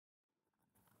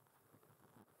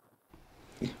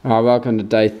All right, welcome to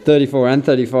day 34 and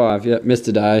 35. Yep, missed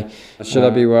a day. Should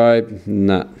I be worried?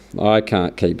 No, I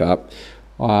can't keep up.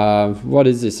 What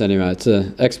is this anyway? It's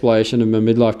an exploration of my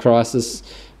midlife crisis.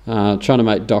 Trying to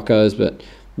make docos, but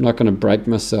I'm not going to break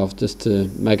myself just to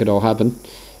make it all happen.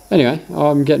 Anyway,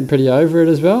 I'm getting pretty over it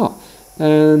as well.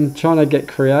 And trying to get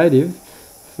creative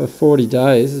for 40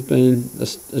 days has been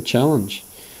a challenge.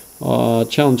 A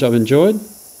challenge I've enjoyed.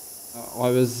 I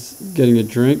was getting a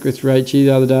drink with Rachie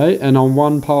the other day, and on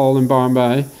one pole in Byron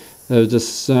Bay, there were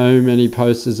just so many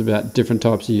posters about different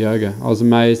types of yoga. I was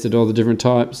amazed at all the different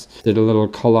types. Did a little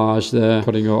collage there.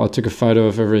 I took a photo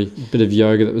of every bit of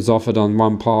yoga that was offered on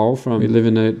one pole. We live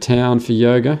in a town for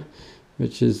yoga,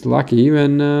 which is lucky,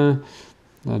 and I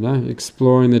don't know,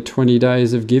 exploring the 20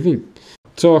 days of giving.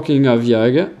 Talking of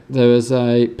yoga, there was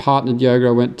a partnered yoga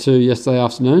I went to yesterday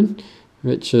afternoon,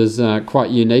 which was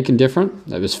quite unique and different.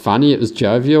 It was funny, it was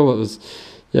jovial,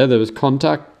 there was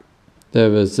contact, there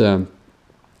was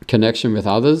connection with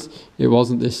others. It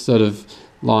wasn't this sort of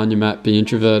lie on your mat, be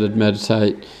introverted,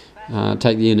 meditate,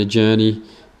 take the inner journey.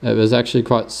 It was actually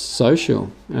quite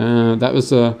social. That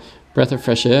was a breath of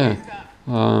fresh air.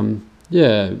 I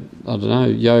don't know,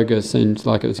 yoga seemed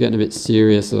like it was getting a bit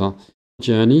serious.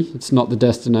 Journey, it's not the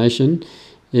destination,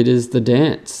 it is the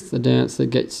dance that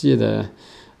gets you there.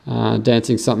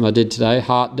 Dancing something I did today,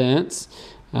 heart dance,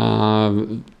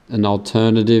 an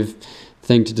alternative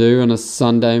thing to do on a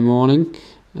Sunday morning.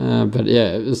 But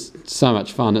yeah, it was so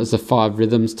much fun. It was a 5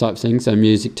 rhythms type thing, so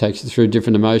music takes you through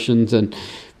different emotions and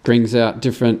brings out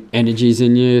different energies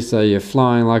in you. So you're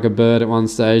flying like a bird at one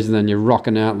stage, and then you're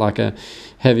rocking out like a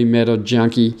heavy metal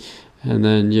junkie, and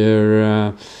then you're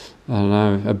a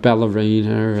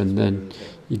ballerina, and then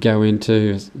you go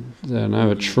into,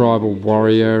 a tribal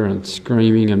warrior and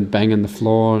screaming and banging the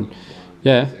floor.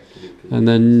 And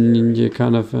then you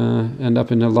kind of end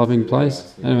up in a loving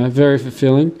place. Anyway, very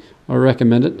fulfilling. I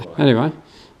recommend it. Anyway,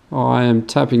 I am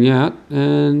tapping out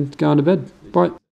and going to bed. Bye.